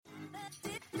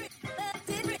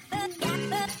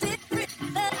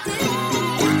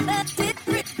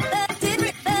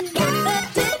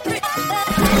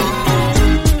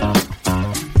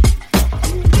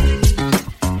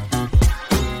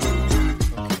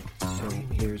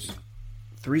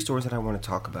three stories that I want to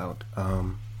talk about.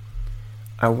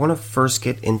 I want to first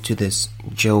get into this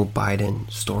Joe Biden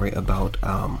story about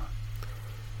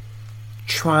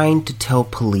trying to tell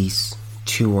police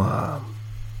to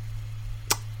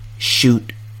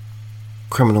shoot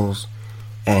criminals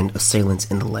and assailants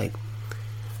in the leg.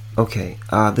 Okay,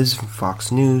 this is from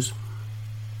Fox News.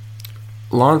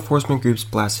 Law enforcement groups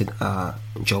blasted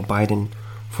Joe Biden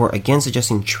for again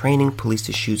suggesting training police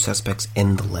to shoot suspects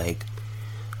in the leg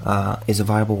is a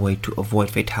viable way to avoid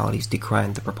fatalities,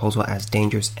 decrying the proposal as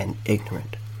dangerous and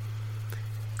ignorant.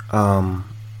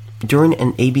 During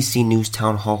an ABC News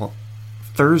town hall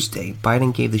Thursday,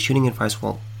 Biden gave the shooting advice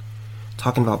while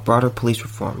talking about broader police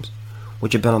reforms,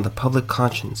 which have been on the public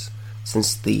conscience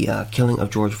since the killing of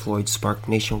George Floyd sparked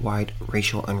nationwide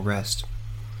racial unrest.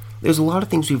 There's a lot of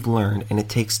things we've learned, and it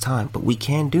takes time, but we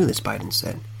can do this, Biden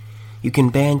said. You can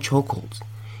ban chokeholds.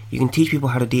 You can teach people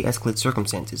how to de-escalate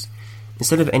circumstances.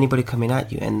 Instead of anybody coming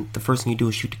at you, and the first thing you do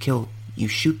is shoot to kill, you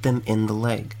shoot them in the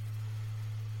leg.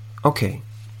 Okay,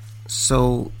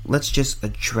 so let's just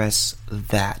address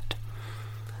that.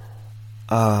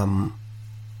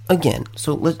 Again,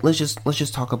 so let's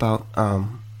just talk about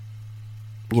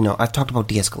I've talked about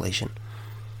de-escalation.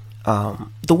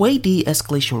 The way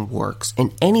de-escalation works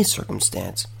in any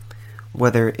circumstance,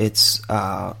 whether it's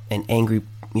an angry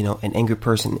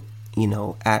person,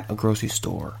 at a grocery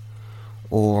store,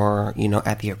 or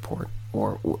at the airport,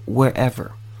 or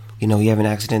wherever, you have an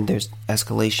accident. There's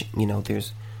escalation.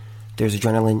 There's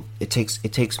adrenaline. It takes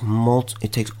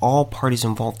all parties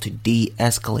involved to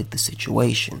de-escalate the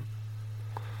situation.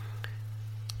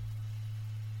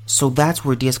 So that's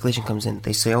where de-escalation comes in.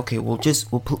 They say, okay,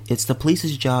 it's the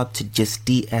police's job to just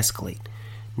de-escalate.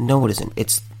 No, it isn't.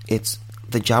 It's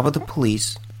the job of the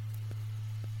police.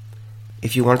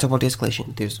 If you want to talk about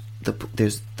de-escalation, there's the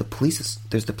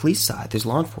police side, there's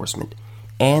law enforcement,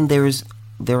 and there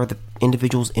are the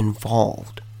individuals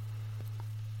involved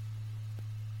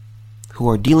who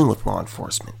are dealing with law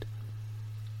enforcement.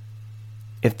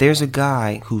 If there's a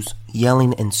guy who's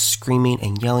yelling and screaming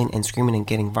and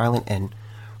getting violent and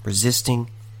resisting,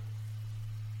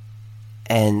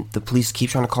 and the police keep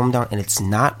trying to calm him down and it's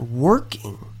not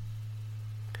working,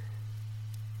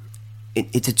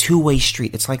 it's a two-way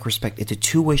street. It's like respect. It's a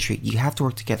two-way street. You have to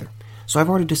work together. So I've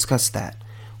already discussed that,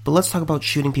 but let's talk about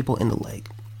shooting people in the leg.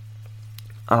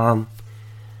 Joe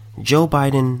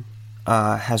Biden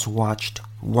has watched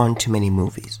one too many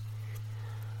movies.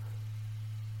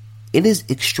 It is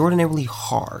extraordinarily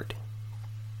hard.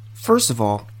 First of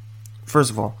all,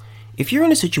 if you're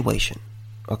in a situation,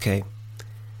 okay,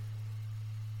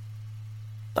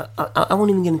 I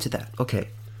won't even get into that. Okay,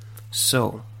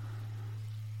 so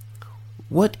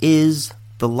what is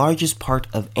the largest part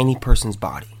of any person's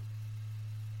body?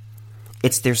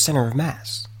 It's their center of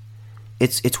mass.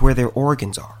 It's where their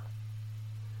organs are.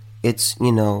 It's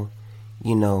it's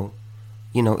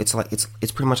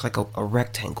pretty much like a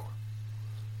rectangle.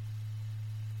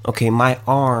 Okay, my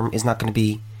arm is not going to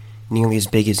be nearly as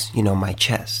big as my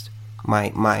chest.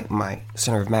 My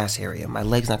center of mass area. My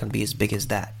leg's not going to be as big as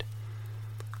that.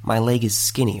 My leg is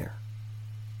skinnier.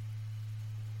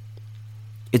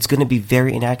 It's going to be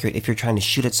very inaccurate if you're trying to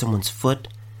shoot at someone's foot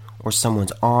or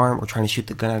someone's arm or trying to shoot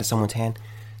the gun out of someone's hand.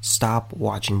 Stop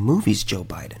watching movies, Joe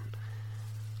Biden.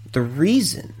 The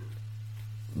reason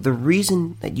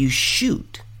that you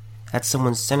shoot at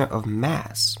someone's center of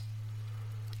mass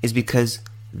is because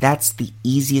that's the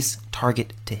easiest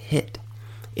target to hit.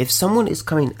 If someone is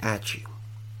coming at you,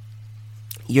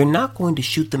 you're not going to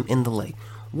shoot them in the leg.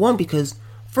 One, because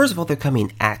first of all, they're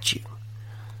coming at you.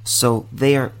 So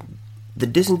the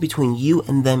distance between you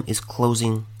and them is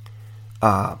closing.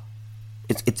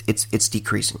 It's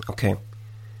decreasing. Okay.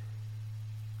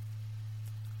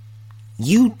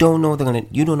 You don't know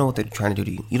what they're trying to do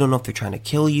to you. You don't know if they're trying to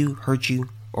kill you, hurt you,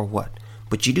 or what.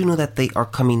 But you do know that they are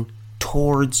coming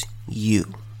towards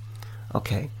you.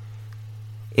 Okay.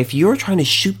 If you're trying to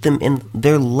shoot them in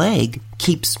their leg,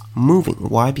 keeps moving.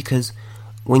 Why? Because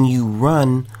when you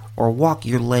run or walk,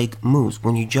 your leg moves.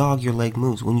 When you jog, your leg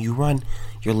moves. When you run,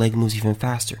 your leg moves even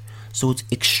faster. So it's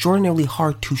extraordinarily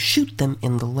hard to shoot them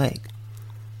in the leg.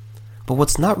 But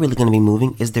what's not really going to be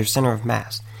moving is their center of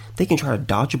mass. They can try to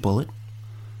dodge a bullet.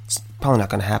 It's probably not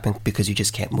going to happen because you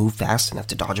just can't move fast enough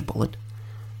to dodge a bullet.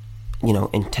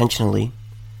 Intentionally.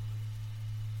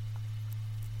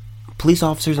 Police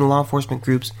officers and law enforcement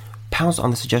groups pounced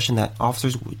on the suggestion that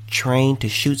officers would train to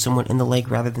shoot someone in the leg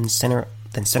rather than center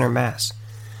mass,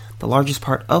 the largest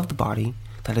part of the body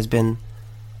that has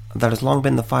long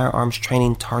been the firearms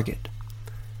training target.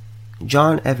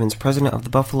 John Evans, president of the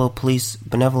Buffalo Police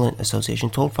Benevolent Association,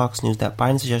 told Fox News that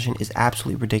Biden's suggestion is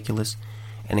absolutely ridiculous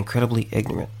and incredibly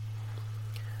ignorant.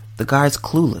 The guy's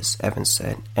clueless, Evans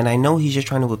said, and I know he's just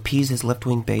trying to appease his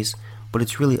left-wing base, but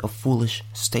it's really a foolish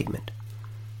statement.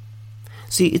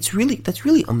 See, that's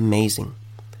really amazing.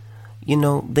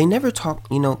 They never talk,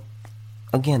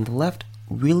 again, the left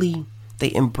really,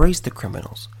 they embrace the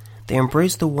criminals. They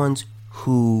embrace the ones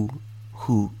who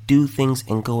do things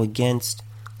and go against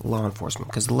law enforcement,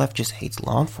 because the left just hates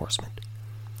law enforcement.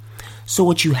 So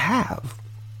what you have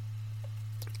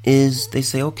is they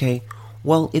say, okay,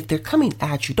 well, if they're coming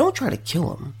at you, don't try to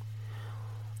kill them.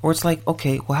 Or it's like,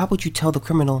 okay, well, how about you tell the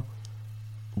criminal,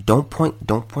 don't point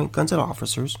guns at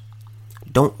officers,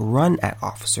 don't run at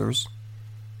officers.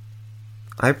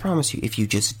 I promise you, if you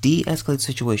just de-escalate the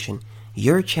situation,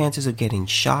 your chances of getting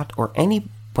shot, or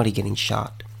anybody getting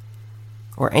shot,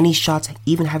 or any shots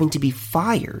even having to be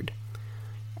fired,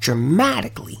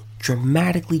 dramatically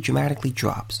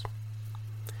drops.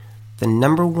 The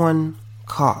number one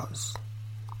cause,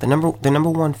 the number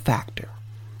one factor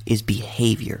is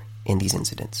behavior in these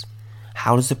incidents.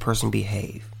 How does the person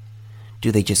behave?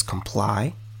 Do they just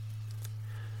comply?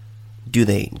 Do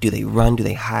they run? Do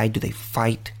they hide? Do they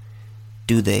fight?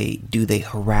 Do they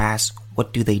harass?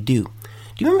 What do they do? Do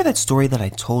you remember that story that I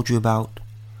told you about,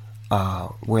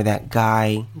 where that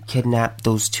guy kidnapped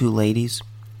those two ladies?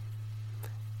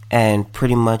 And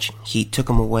pretty much he took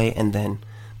them away, and then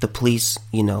the police,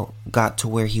 got to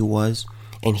where he was,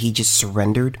 and he just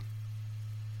surrendered.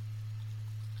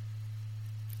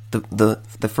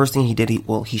 The first thing he did,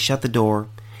 he shut the door,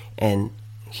 and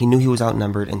he knew he was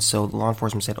outnumbered, and so the law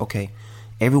enforcement said, okay,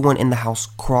 everyone in the house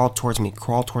crawl towards me,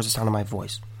 crawl towards the sound of my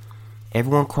voice.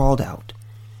 Everyone crawled out.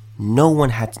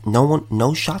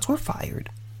 No shots were fired.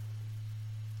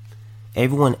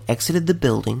 Everyone exited the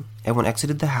building, everyone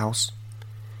exited the house,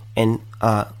 and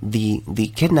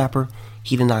the kidnapper,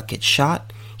 he did not get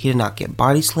shot, he did not get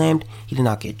body slammed, he did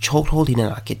not get chokehold, he did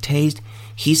not get tased.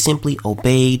 He simply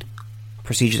obeyed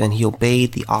procedures, and he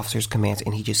obeyed the officer's commands,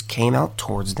 and he just came out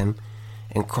towards them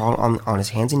and crawled on his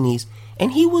hands and knees,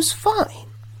 and he was fine.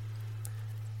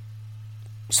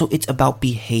 So it's about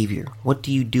behavior. What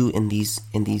do you do in these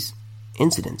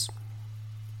incidents?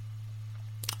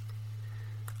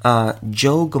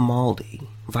 Joe Grimaldi,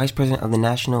 vice president of the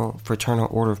National Fraternal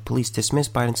Order of Police,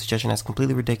 dismissed Biden's suggestion as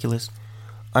completely ridiculous,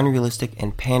 unrealistic,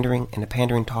 and a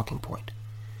pandering talking point.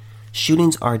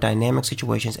 Shootings are dynamic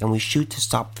situations, and we shoot to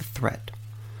stop the threat.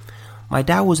 My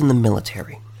dad was in the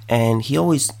military, and he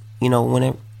always, he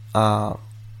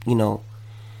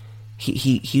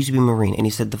used to be a Marine, and he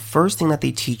said one of the first things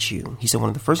they teach you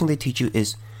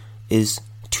is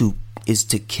to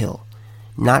kill,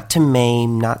 not to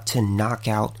maim, not to knock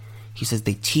out. He says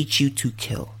they teach you to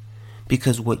kill,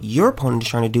 because what your opponent is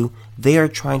trying to do, they are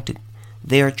trying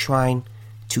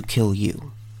to kill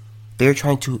you. They're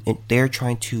trying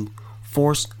to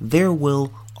force their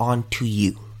will onto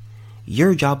you.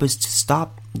 Your job is to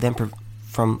stop them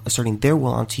from asserting their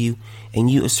will onto you, and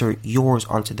you assert yours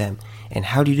onto them. And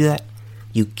how do you do that?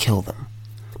 You kill them.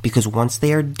 Because once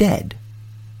they are dead,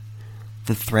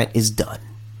 the threat is done.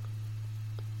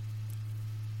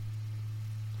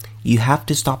 You have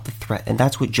to stop the threat, and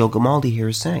that's what Joe Grimaldi here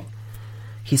is saying.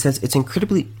 He says it's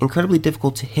incredibly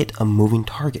difficult to hit a moving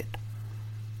target.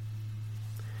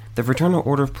 The Fraternal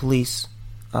Order of Police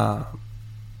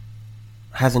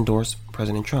has endorsed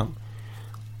President Trump.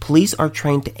 Police are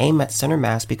trained to aim at center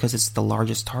mass because it's the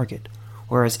largest target,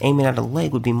 whereas aiming at a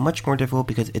leg would be much more difficult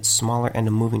because it's smaller and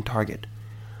a moving target.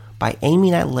 By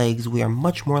aiming at legs, we are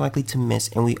much more likely to miss,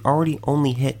 and we already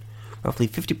only hit roughly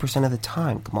 50% of the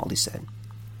time, Grimaldi said.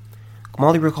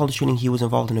 Grimaldi recalled a shooting he was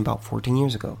involved in about 14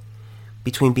 years ago.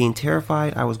 Between being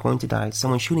terrified I was going to die,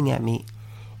 someone shooting at me,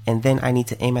 and then I need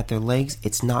to aim at their legs,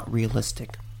 it's not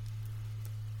realistic.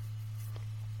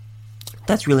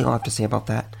 That's really all I have to say about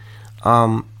that.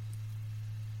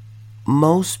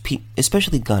 Most people,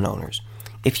 especially gun owners,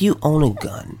 if you own a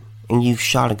gun and you've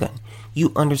shot a gun,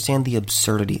 you understand the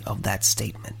absurdity of that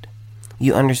statement.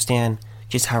 You understand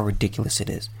just how ridiculous it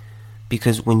is.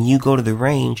 Because when you go to the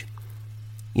range,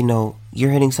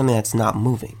 you're hitting something that's not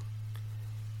moving.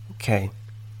 Okay?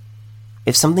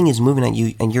 If something is moving at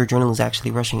you and your adrenaline is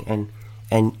actually rushing,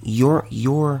 and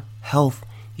your health,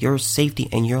 your safety,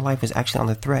 and your life is actually on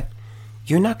the threat,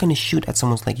 you're not going to shoot at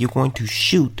someone's leg. You're going to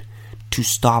shoot to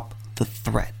stop the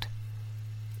threat.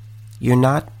 You're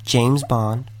not James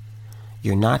Bond.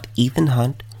 You're not Ethan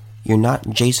Hunt. You're not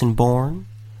Jason Bourne.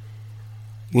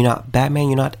 You're not Batman.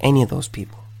 You're not any of those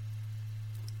people.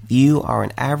 You are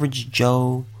an average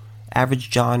Joe, average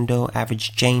John Doe,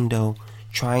 average Jane Doe,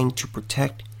 trying to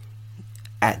protect,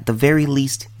 at the very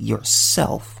least,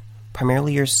 yourself,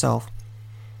 primarily yourself,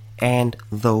 and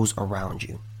those around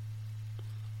you.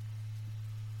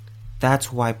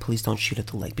 That's why police don't shoot at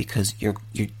the leg, because you're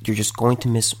just going to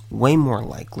miss way more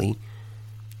likely.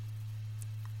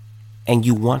 And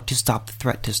you want to stop the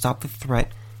threat. To stop the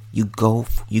threat, you go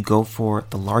for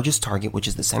the largest target, which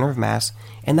is the center of mass,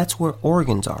 and that's where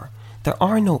organs are. There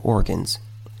are no organs.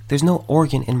 There's no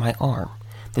organ in my arm.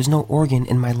 There's no organ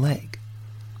in my leg.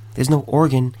 There's no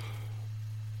organ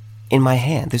in my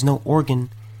hand. There's no organ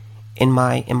in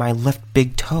my left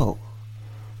big toe.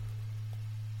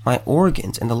 My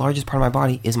organs and the largest part of my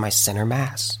body is my center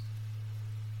mass.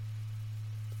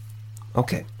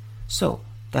 Okay, so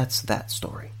that's that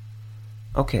story.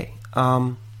 Okay,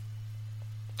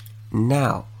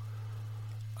 now,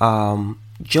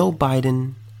 Joe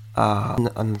Biden,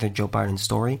 another Joe Biden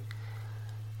story.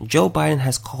 Joe Biden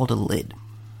has called a lid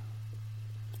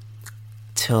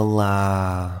till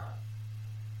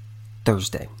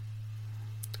Thursday.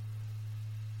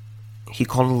 He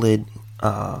called a lid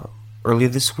earlier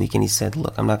this week, and he said,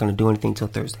 look, I'm not going to do anything till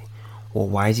Thursday. Well,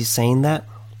 why is he saying that?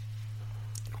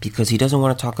 Because he doesn't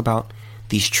want to talk about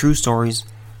these true stories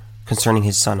concerning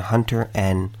his son Hunter,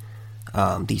 and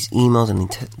these emails and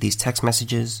these text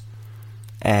messages,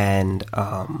 and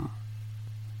all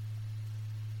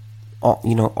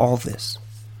this.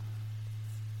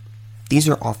 These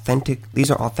are authentic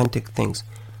things.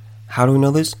 How do we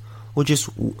know this? Well,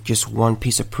 just one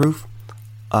piece of proof.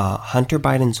 Hunter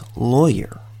Biden's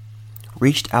lawyer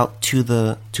reached out to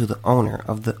the owner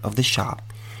of the shop,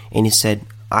 and he said,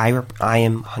 I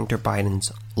am Hunter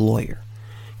Biden's lawyer.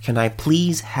 Can I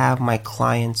please have my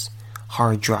client's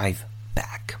hard drive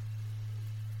back?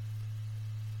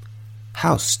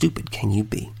 How stupid can you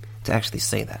be to actually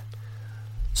say that?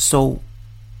 So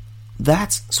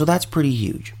that's pretty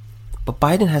huge. But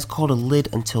Biden has called a lid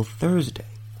until Thursday.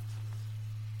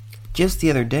 Just the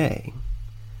other day,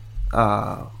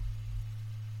 the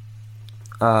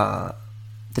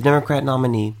Democrat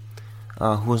nominee,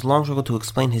 who has long struggled to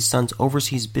explain his son's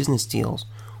overseas business deals,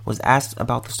 was asked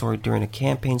about the story during a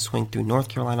campaign swing through North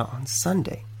Carolina on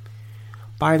Sunday.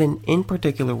 Biden, in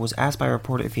particular, was asked by a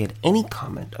reporter if he had any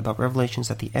comment about revelations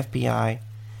that the FBI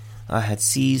had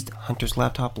seized Hunter's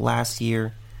laptop last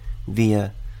year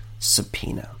via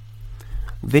subpoena.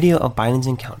 Video of Biden's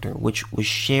encounter, which was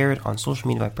shared on social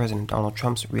media by President Donald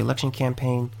Trump's re-election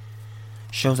campaign,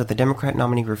 shows that the Democrat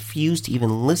nominee refused to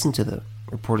even listen to the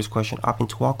reporter's question, opting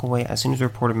to walk away as soon as the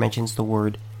reporter mentions the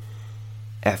word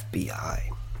FBI.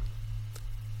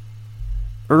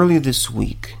 Earlier this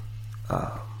week,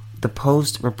 the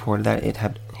Post reported that it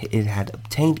had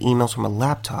obtained emails from a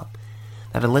laptop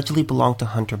that allegedly belonged to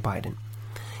Hunter Biden.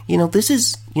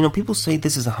 People say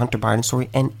this is a Hunter Biden story,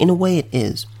 and in a way it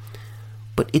is.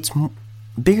 But it's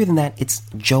bigger than that. This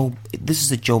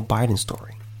is a Joe Biden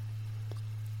story.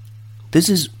 This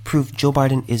is proof Joe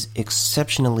Biden is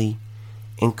exceptionally,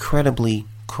 incredibly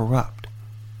corrupt.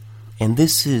 And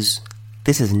this is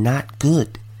not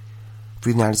good for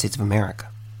the United States of America.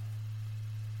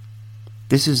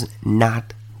 This is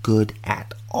not good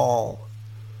at all.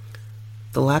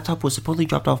 The laptop was supposedly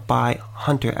dropped off by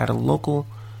Hunter at a local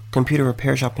computer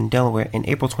repair shop in Delaware in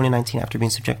April 2019 after being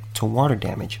subject to water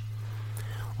damage.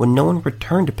 When no one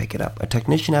returned to pick it up, a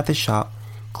technician at the shop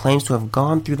claims to have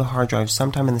gone through the hard drive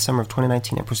sometime in the summer of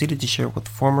 2019 and proceeded to share it with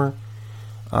former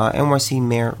NYC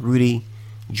Mayor Rudy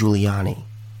Giuliani.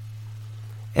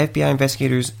 FBI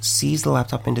investigators seized the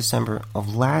laptop in December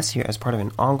of last year as part of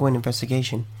an ongoing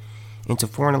investigation into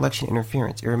foreign election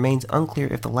interference. It remains unclear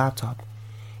if the laptop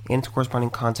and its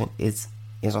corresponding content is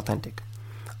authentic.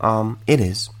 It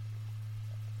is.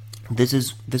 This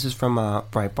is from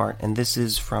Breitbart, and this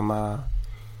is from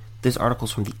this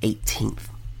article's from the 18th.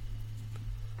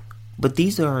 But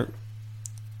it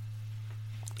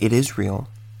is real.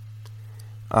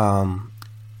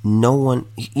 No one,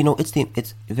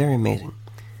 it's very amazing.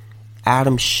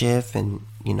 Adam Schiff and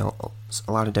a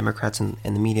lot of Democrats in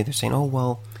the media, they're saying, oh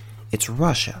well, it's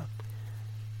Russia.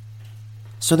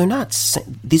 So they're not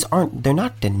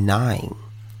denying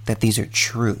that these are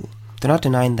true. They're not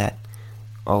denying that,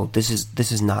 oh, this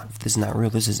is not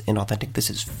real. This is inauthentic. This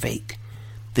is fake.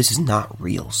 This is not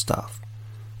real stuff.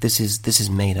 This is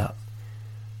made up.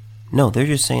 No, they're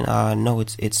just saying, no,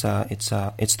 it's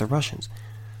the Russians.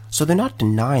 So they're not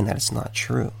denying that it's not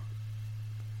true.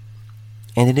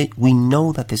 And we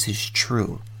know that this is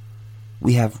true.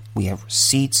 We have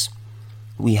receipts.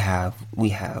 We have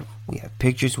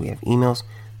pictures. We have emails.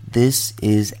 This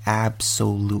is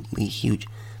absolutely huge.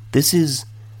 This is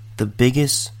the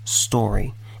biggest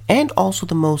story and also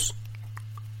the most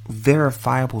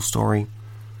verifiable story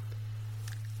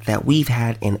that we've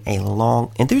had in a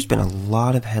long, and there's been a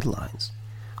lot of headlines,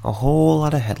 a whole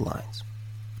lot of headlines.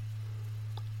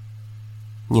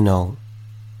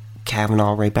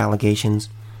 Kavanaugh rape allegations,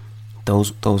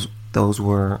 those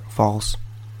were false.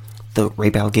 The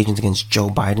rape allegations against Joe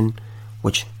Biden,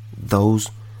 which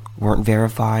those weren't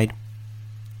verified.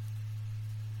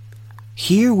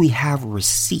 Here we have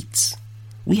receipts.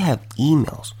 We have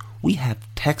emails. We have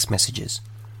text messages.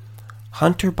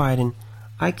 Hunter Biden,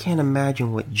 I can't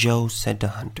imagine what Joe said to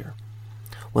Hunter.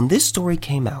 When this story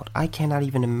came out, I cannot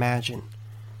even imagine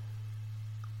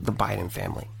the Biden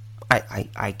family.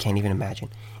 I can't even imagine.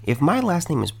 If my last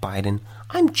name is Biden,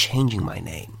 I'm changing my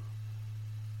name.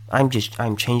 I'm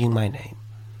changing my name.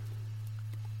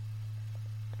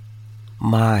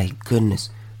 My goodness,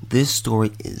 this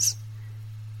story is,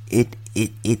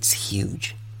 it's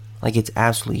huge. Like, it's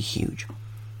absolutely huge.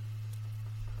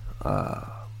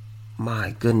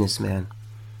 My goodness, man.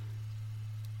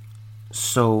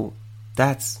 So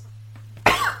that's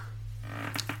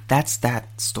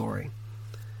that story.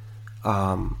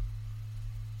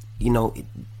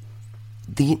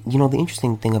 The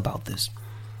interesting thing about this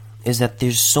is that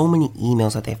there's so many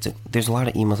emails that there's a lot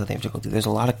of emails that they have to go through. There's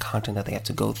a lot of content that they have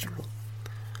to go through.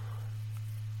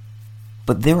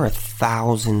 But there are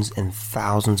thousands and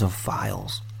thousands of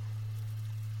files.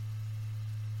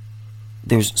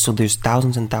 There's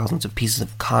thousands and thousands of pieces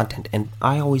of content. And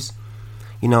I always,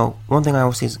 one thing I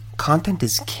always say is content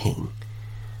is king.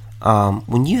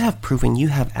 When you have proof and you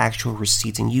have actual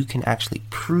receipts and you can actually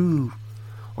prove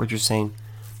what you're saying,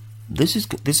 this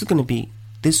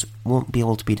won't be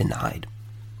able to be denied.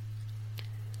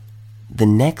 The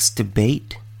next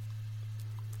debate,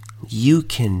 you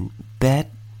can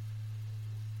bet.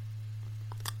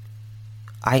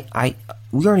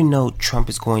 We already know Trump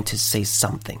is going to say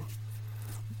something.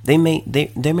 There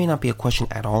may not be a question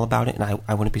at all about it, and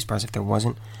I wouldn't be surprised if there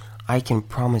wasn't. I can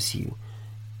promise you,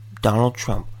 Donald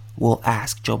Trump will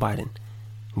ask Joe Biden,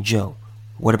 Joe,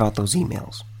 what about those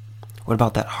emails? What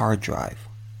about that hard drive?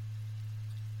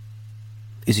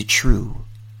 Is it true?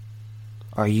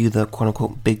 Are you the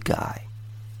quote-unquote big guy?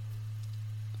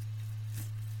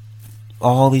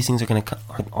 All these things are going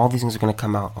to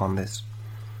come out on this.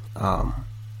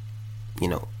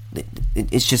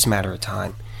 It's just a matter of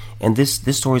time. And this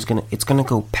story is going to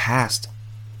go past,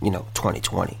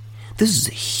 2020.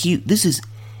 This is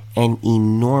an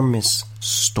enormous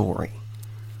story.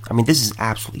 I mean, this is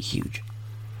absolutely huge.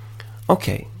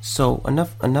 Okay, so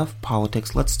enough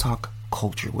politics. Let's talk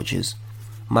culture, which is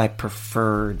my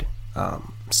preferred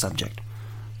subject.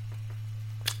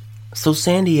 So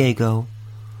San Diego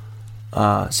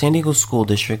school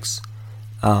districts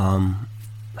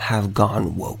have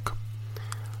gone woke.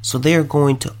 So they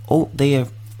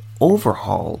have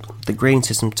overhauled the grading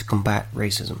system to combat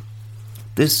racism.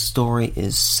 This story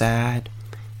is sad.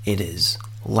 It is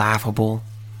laughable.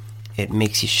 It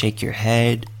makes you shake your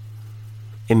head.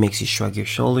 It makes you shrug your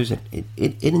shoulders.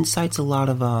 It incites a lot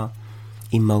of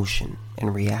emotion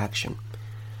and reaction.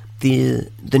 The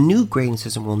new grading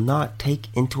system will not take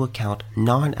into account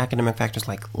non-academic factors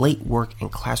like late work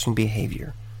and classroom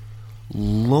behavior.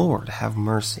 Lord have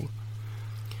mercy.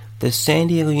 The San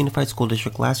Diego Unified School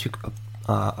District last week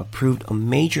approved a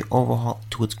major overhaul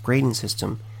to its grading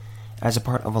system as a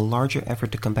part of a larger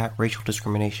effort to combat racial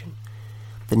discrimination.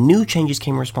 The new changes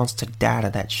came in response to data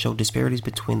that showed disparities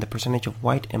between the percentage of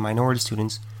white and minority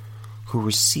students who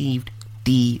received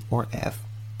D or F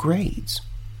grades.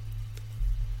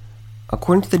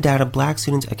 According to the data, black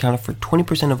students accounted for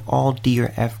 20% of all D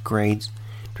or F grades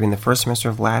during the first semester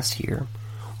of last year,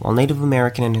 while Native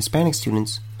American and Hispanic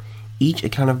students each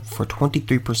accounted for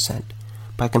 23%.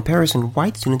 By comparison,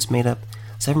 white students made up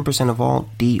 7% of all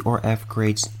D or F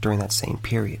grades during that same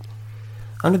period.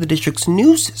 Under the district's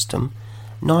new system,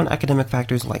 non-academic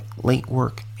factors like late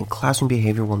work and classroom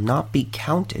behavior will not be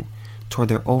counted toward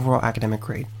their overall academic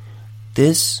grade.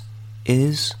 This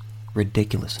is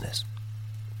ridiculousness.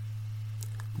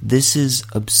 This is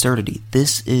absurdity.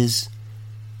 This is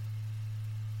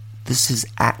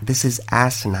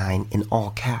asinine in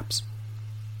all caps.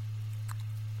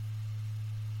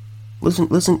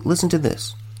 Listen to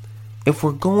this. If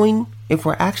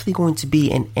we're actually going to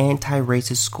be an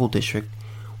anti-racist school district,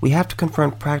 we have to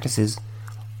confront practices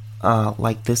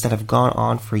like this that have gone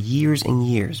on for years and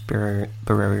years,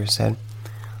 Barrera said.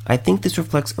 I think this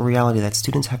reflects a reality that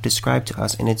students have described to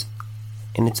us, and it's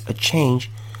a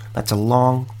change that's a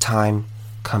long time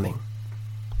coming.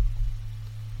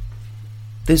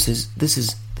 This is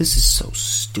so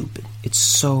stupid. It's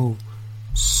so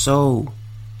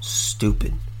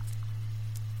stupid.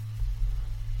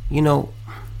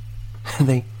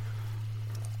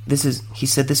 He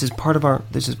said this is part of our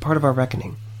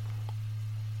reckoning.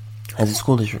 As a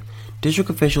school district, district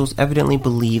officials evidently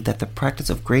believe that the practice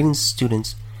of grading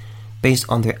students based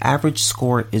on their average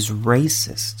score is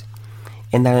racist,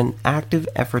 and that an active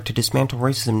effort to dismantle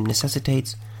racism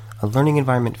necessitates a learning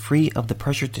environment free of the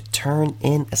pressure to turn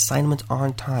in assignments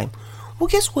on time. Well,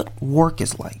 guess what work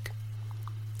is like?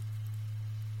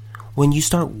 When you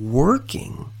start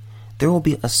working, there will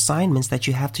be assignments that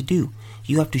you have to do.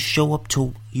 You have to show up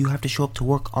to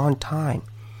work on time.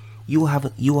 You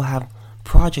will have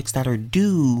projects that are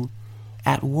due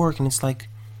at work, and it's like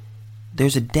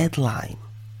there's a deadline.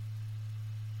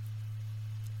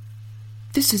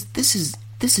 This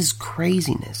is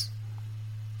craziness.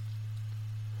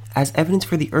 As evidence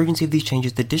for the urgency of these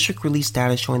changes, the district released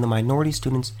data showing the minority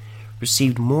students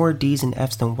received more D's and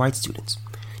F's than white students.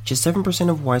 Just 7%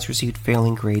 of whites received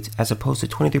failing grades, as opposed to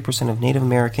 23% of Native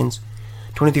Americans,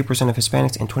 23% of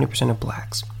Hispanics, and 20% of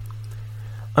blacks.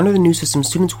 Under the new system,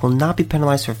 students will not be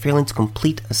penalized for failing to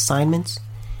complete assignments,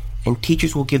 and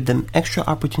teachers will give them extra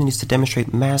opportunities to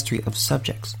demonstrate mastery of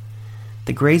subjects.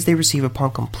 The grades they receive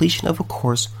upon completion of a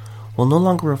course will no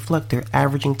longer reflect their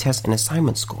averaging test and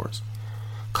assignment scores.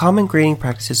 Common grading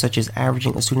practices such as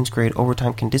averaging a student's grade over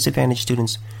time can disadvantage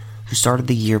students who started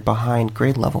the year behind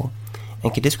grade level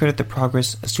and can discredit the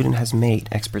progress a student has made,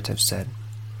 experts have said.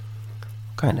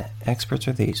 What kind of experts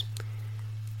are these?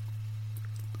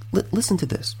 Listen to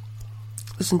this.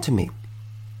 Listen to me.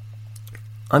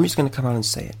 I'm just going to come out and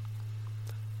say it.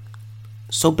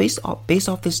 So based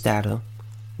off this data,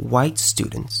 white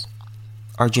students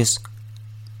are just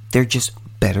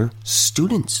better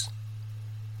students.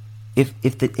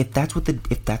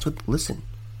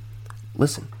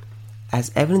 Listen. As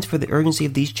evidence for the urgency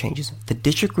of these changes, the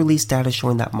district released data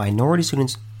showing that minority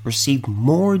students received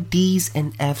more D's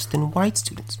and F's than white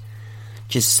students.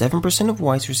 Just 7% of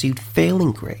whites received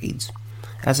failing grades,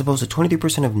 as opposed to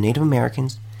 23% of Native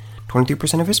Americans,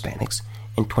 23% of Hispanics,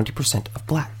 and 20% of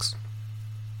blacks.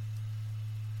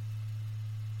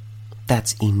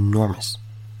 That's enormous.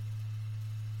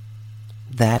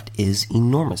 That is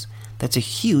enormous. That's a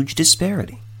huge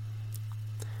disparity.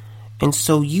 And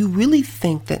so you really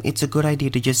think that it's a good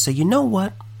idea to just say, you know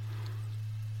what?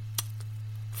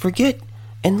 Forget,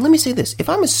 and let me say this, if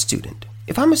I'm a student,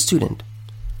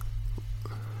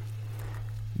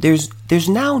 there's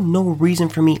now no reason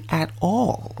for me at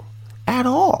all,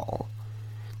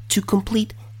 to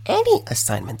complete any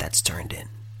assignment that's turned in,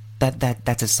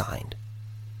 that's assigned.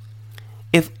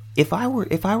 If I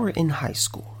were in high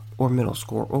school or middle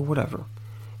school or whatever,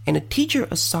 and a teacher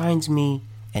assigns me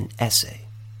an essay,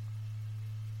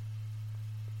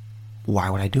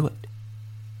 why would I do it?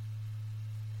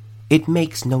 It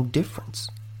makes no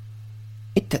difference.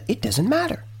 It doesn't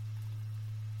matter.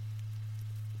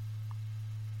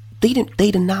 They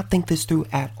did not think this through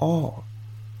at all.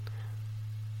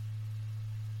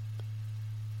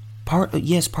 Part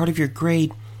of your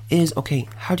grade is, okay,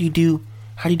 how do you do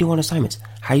on assignments?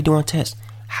 How do you do on tests?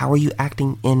 How are you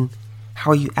acting in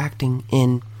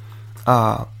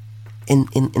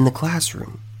the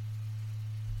classroom?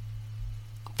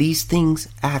 These things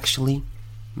actually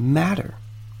matter.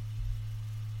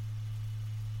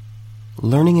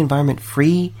 Learning environment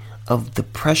free of the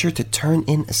pressure to turn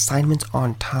in assignments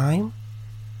on time.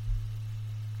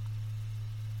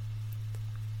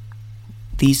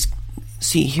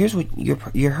 Here's what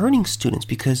you're hurting students,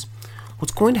 because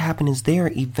what's going to happen is they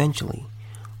are eventually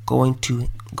going to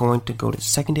go to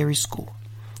secondary school.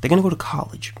 They're going to go to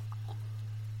college.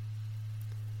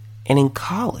 And in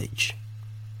college,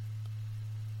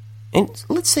 and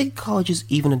let's say colleges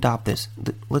even adopt this.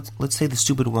 Let's say the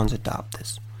stupid ones adopt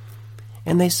this.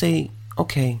 And they say,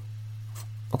 okay,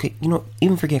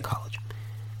 even forget college.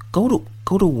 Go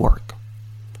to work.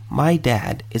 My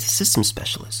dad is a systems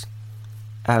specialist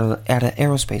at an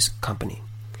aerospace company.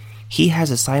 He has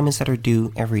assignments that are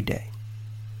due every day.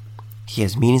 He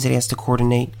has meetings that he has to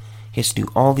coordinate. He has to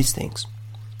do all these things.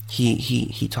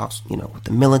 He talks, with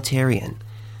the military and,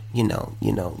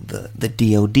 the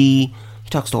DOD. He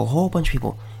talks to a whole bunch of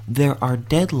people. There are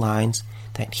deadlines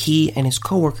that he and his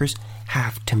coworkers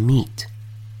have to meet.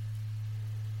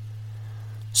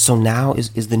 So now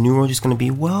is the new rule just going to be,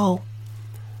 well,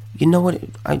 you know what?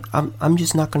 I'm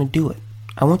just not going to do it.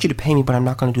 I want you to pay me, but I'm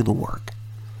not going to do the work.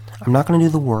 I'm not going to do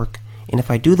the work, and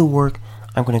if I do the work,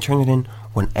 I'm going to turn it in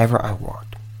whenever I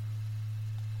want.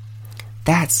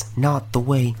 That's not the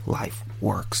way life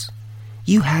works.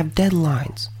 You have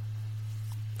deadlines.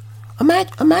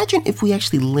 Imagine if we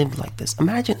actually lived like this.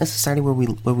 Imagine a society where we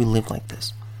live like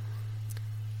this,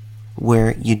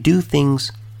 where you do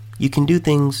things, you can do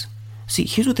things. See,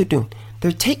 here's what they're doing.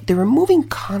 They're removing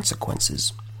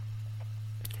consequences.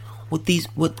 What the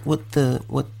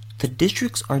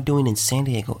districts are doing in San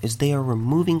Diego is they are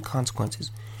removing consequences.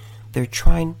 They're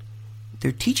trying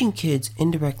they're teaching kids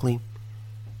indirectly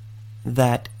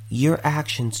that your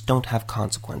actions don't have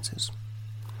consequences.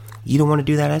 You don't want to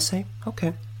do that essay?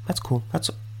 Okay, that's cool.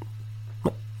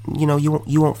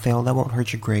 You won't fail. That won't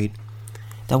hurt your grade.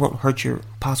 That won't hurt your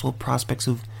possible prospects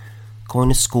of going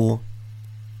to school.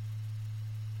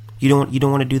 You don't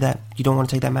want to do that. You don't want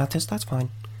to take that math test? That's fine.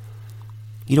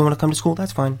 You don't want to come to school?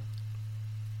 That's fine.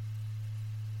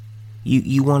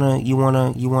 You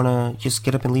wanna just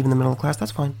get up and leave in the middle of class?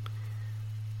 That's fine.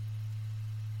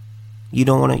 You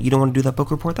don't want to do that book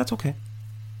report? That's okay.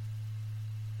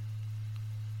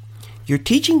 You're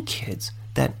teaching kids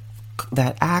that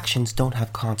actions don't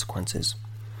have consequences.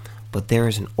 But there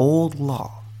is an old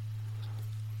law.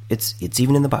 It's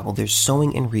even in the Bible. There's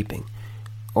sowing and reaping.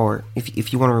 Or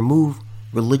if you want to remove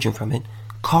religion from it,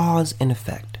 cause and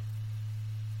effect.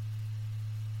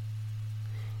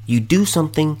 You do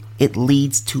something, it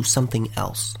leads to something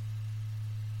else.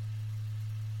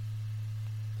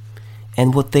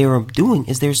 And what they are doing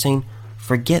is they're saying,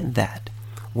 forget that.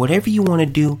 Whatever you want to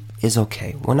do is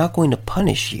okay. We're not going to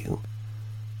punish you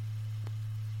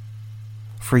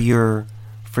for your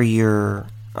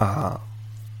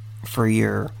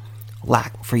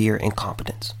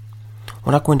incompetence.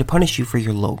 We're not going to punish you for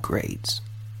your low grades.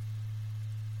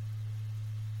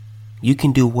 You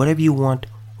can do whatever you want,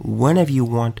 whenever you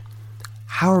want,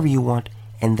 however you want,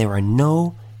 and there are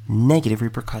no negative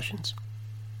repercussions.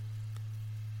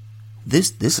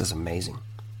 This is amazing.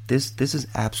 This is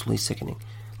absolutely sickening.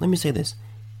 Let me say this.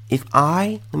 If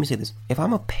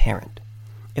I'm a parent,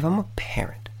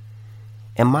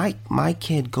 and my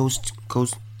kid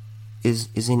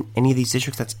is in any of these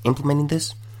districts that's implementing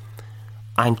this,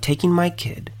 I'm taking my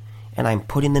kid and I'm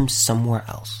putting them somewhere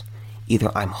else.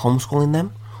 Either I'm homeschooling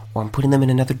them or I'm putting them in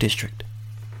another district.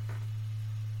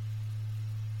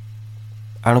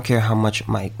 I don't care how much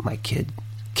my kid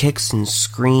kicks and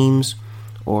screams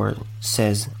or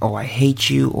says, "Oh, I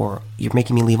hate you," or "You're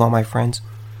making me leave all my friends."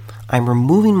 I'm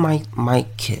removing my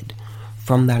kid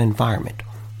from that environment.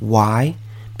 Why?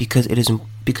 Because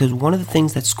one of the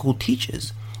things that school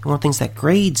teaches, and one of the things that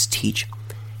grades teach,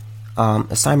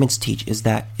 assignments teach, is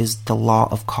the law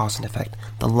of cause and effect,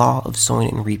 the law of sowing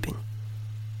and reaping.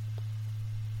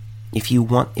 If you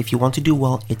want to do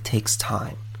well, it takes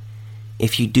time.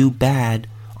 If you do bad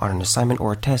on an assignment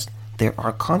or a test, there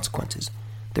are consequences.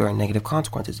 There are negative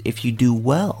consequences. If you do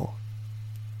well,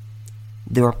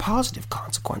 there are positive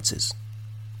consequences.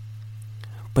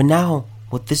 But now,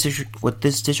 what this district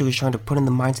is trying to put in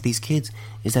the minds of these kids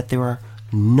is that there are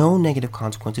no negative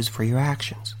consequences for your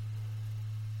actions.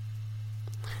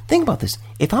 Think about this.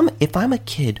 If I'm a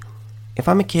kid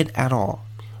at all,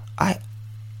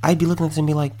 I'd be looking at this and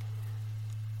be like,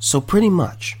 so pretty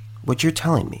much what you're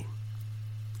telling me,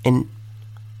 and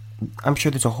I'm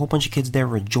sure there's a whole bunch of kids there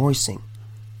rejoicing,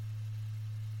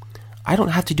 I don't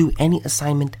have to do any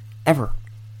assignment ever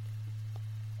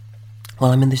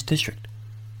while I'm in this district.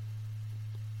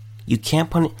 You can't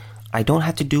punish. I don't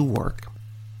have to do work.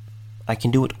 I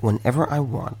can do it whenever I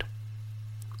want,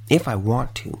 if I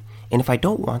want to. And if I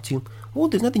don't want to, well,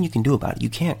 there's nothing you can do about it. You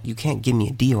can't give me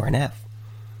a D or an F.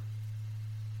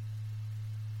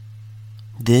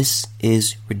 This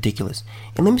is ridiculous.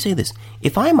 And let me say this.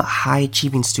 If I'm a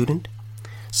high-achieving student,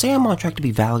 say I'm on track to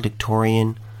be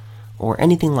valedictorian or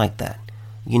anything like that,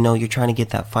 you're trying to get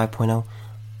that 5.0,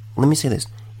 let me say this.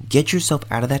 Get yourself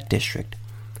out of that district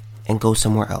and go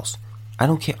somewhere else. I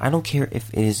don't care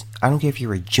if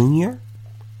you're a junior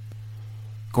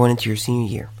going into your senior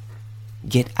year.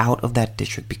 Get out of that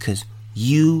district because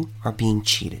you are being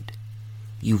cheated.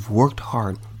 You've worked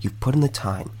hard. You've put in the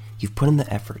time. You've put in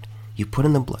the effort. You've put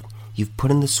in the blood. You've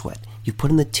put in the sweat. You've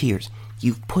put in the tears.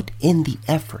 You've put in the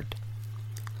effort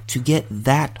to get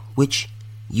that which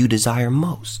you desire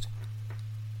most.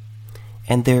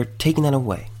 And they're taking that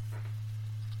away.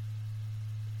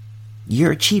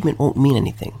 Your achievement won't mean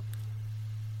anything.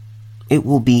 It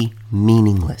will be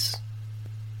meaningless.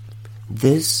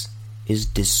 This is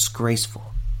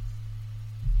disgraceful.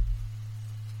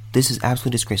 This is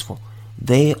absolutely disgraceful.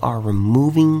 They are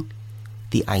removing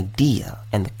the idea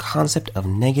and the concept of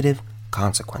negative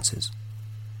consequences.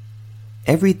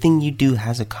 Everything you do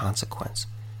has a consequence.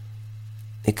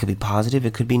 It could be positive,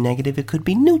 it could be negative, it could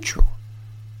be neutral.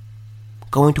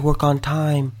 Going to work on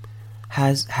time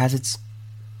has its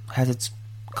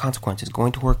consequences.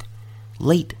 Going to work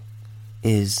late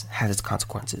has its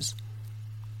consequences.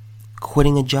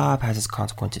 Quitting a job has its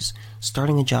consequences.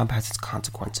 Starting a job has its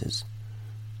consequences.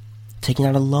 Taking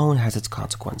out a loan has its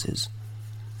consequences.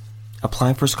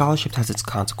 Applying for scholarships has its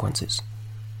consequences.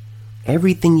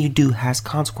 Everything you do has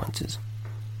consequences.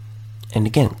 And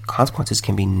again, consequences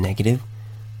can be negative,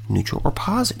 neutral, or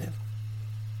positive.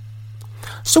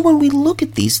 So when we look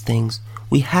at these things,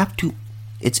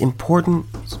 it's important.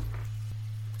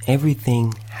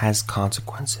 Everything has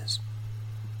consequences.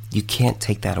 You can't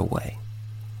take that away.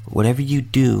 Whatever you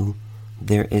do,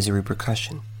 there is a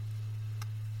repercussion.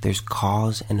 There's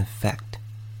cause and effect.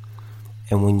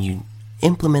 And when you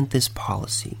implement this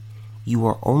policy, you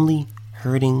are only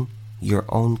hurting your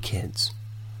own kids.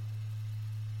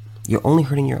 You're only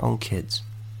hurting your own kids.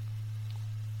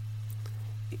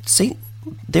 Say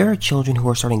there are children who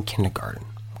are starting kindergarten,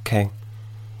 okay?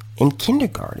 In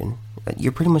kindergarten,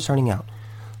 you're pretty much starting out.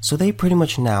 So they pretty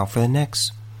much now, for the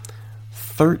next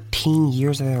 13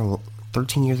 years of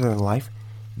their life,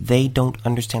 they don't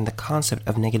understand the concept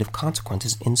of negative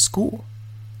consequences in school.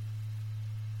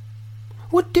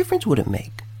 What difference would it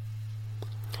make?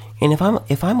 And if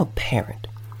I'm a parent,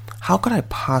 how could I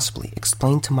possibly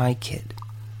explain to my kid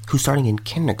who's starting in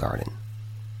kindergarten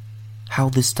how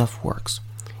this stuff works?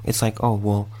 It's like, oh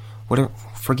well, whatever.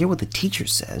 Forget what the teacher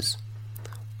says.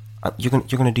 You're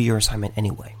gonna do your assignment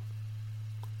anyway.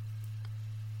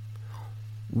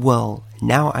 Well,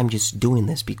 now I'm just doing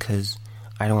this because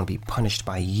I don't want to be punished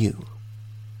by you.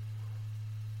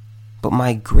 But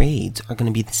my grades are going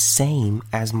to be the same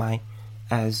as my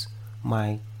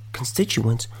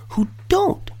constituents who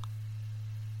don't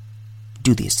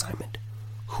do the assignment,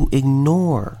 who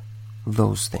ignore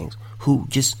those things, who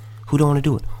don't want to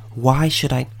do it. Why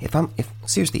should I? If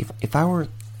I were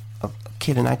a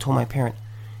kid and I told my parent,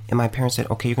 and my parent said,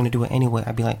 "Okay, you're going to do it anyway,"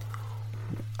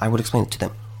 I would explain it to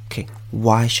them. Okay,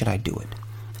 why should I do it?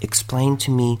 Explain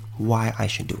to me why I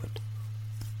should do it.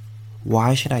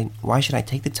 Why should I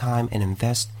take the time and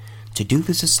invest to do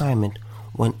this assignment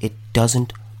when it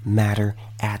doesn't matter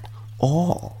at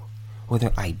all?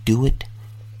 Whether I do it,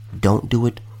 don't do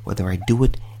it, whether I do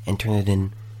it and turn it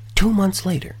in 2 months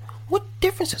later. What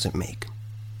difference does it make?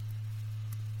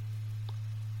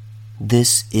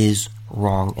 This is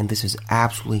wrong, and this is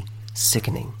absolutely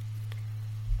sickening.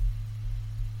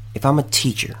 If I'm a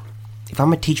teacher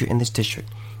in this district,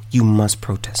 you must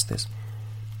protest this.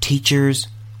 Teachers,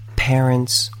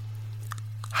 parents,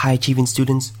 high-achieving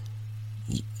students,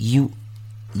 you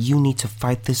need to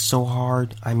fight this so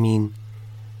hard. I mean,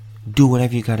 do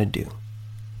whatever you gotta do.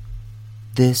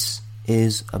 This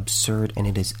is absurd, and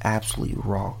it is absolutely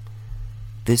wrong.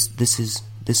 It's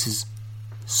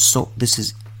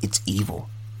evil.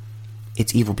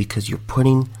 It's evil because you're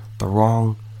putting the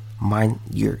wrong mind.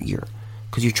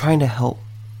 Because you're trying to help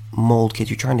mold kids.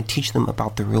 You're trying to teach them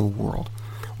about the real world.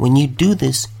 When you do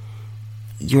this,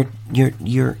 you're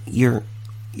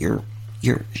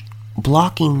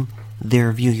blocking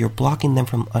their view. You're blocking them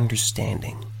from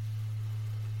understanding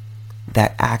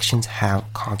that actions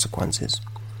have consequences.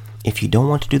 If you don't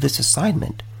want to do this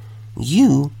assignment,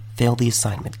 you fail the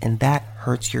assignment, and that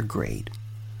hurts your grade.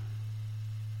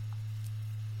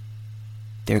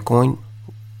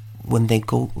 When they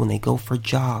go for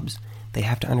jobs, they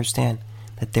have to understand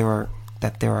that there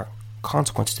are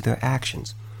consequences to their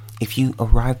actions. If you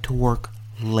arrive to work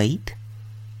late,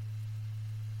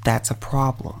 that's a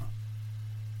problem.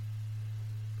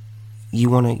 You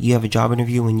have a job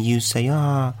interview and you say,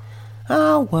 well,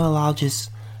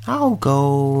 I'll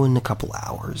go in a couple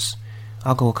hours.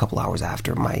 I'll go a couple hours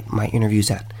after my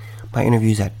interview's at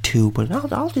 2, but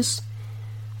I'll just,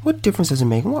 what difference does it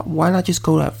make? Why not just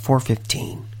go at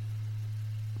 4:15?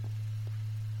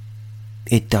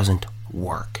 It doesn't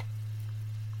work.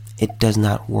 It does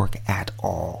not work at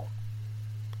all.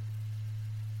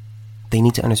 They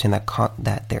need to understand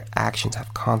that their actions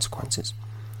have consequences.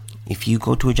 If you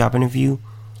go to a job interview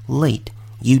late,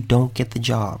 you don't get the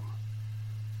job.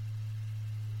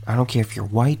 I don't care if you're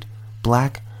white,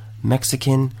 black,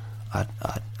 Mexican, a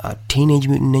Teenage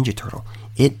Mutant Ninja Turtle.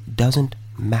 It doesn't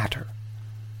matter.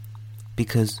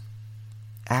 Because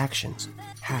actions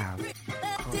have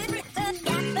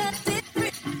consequences.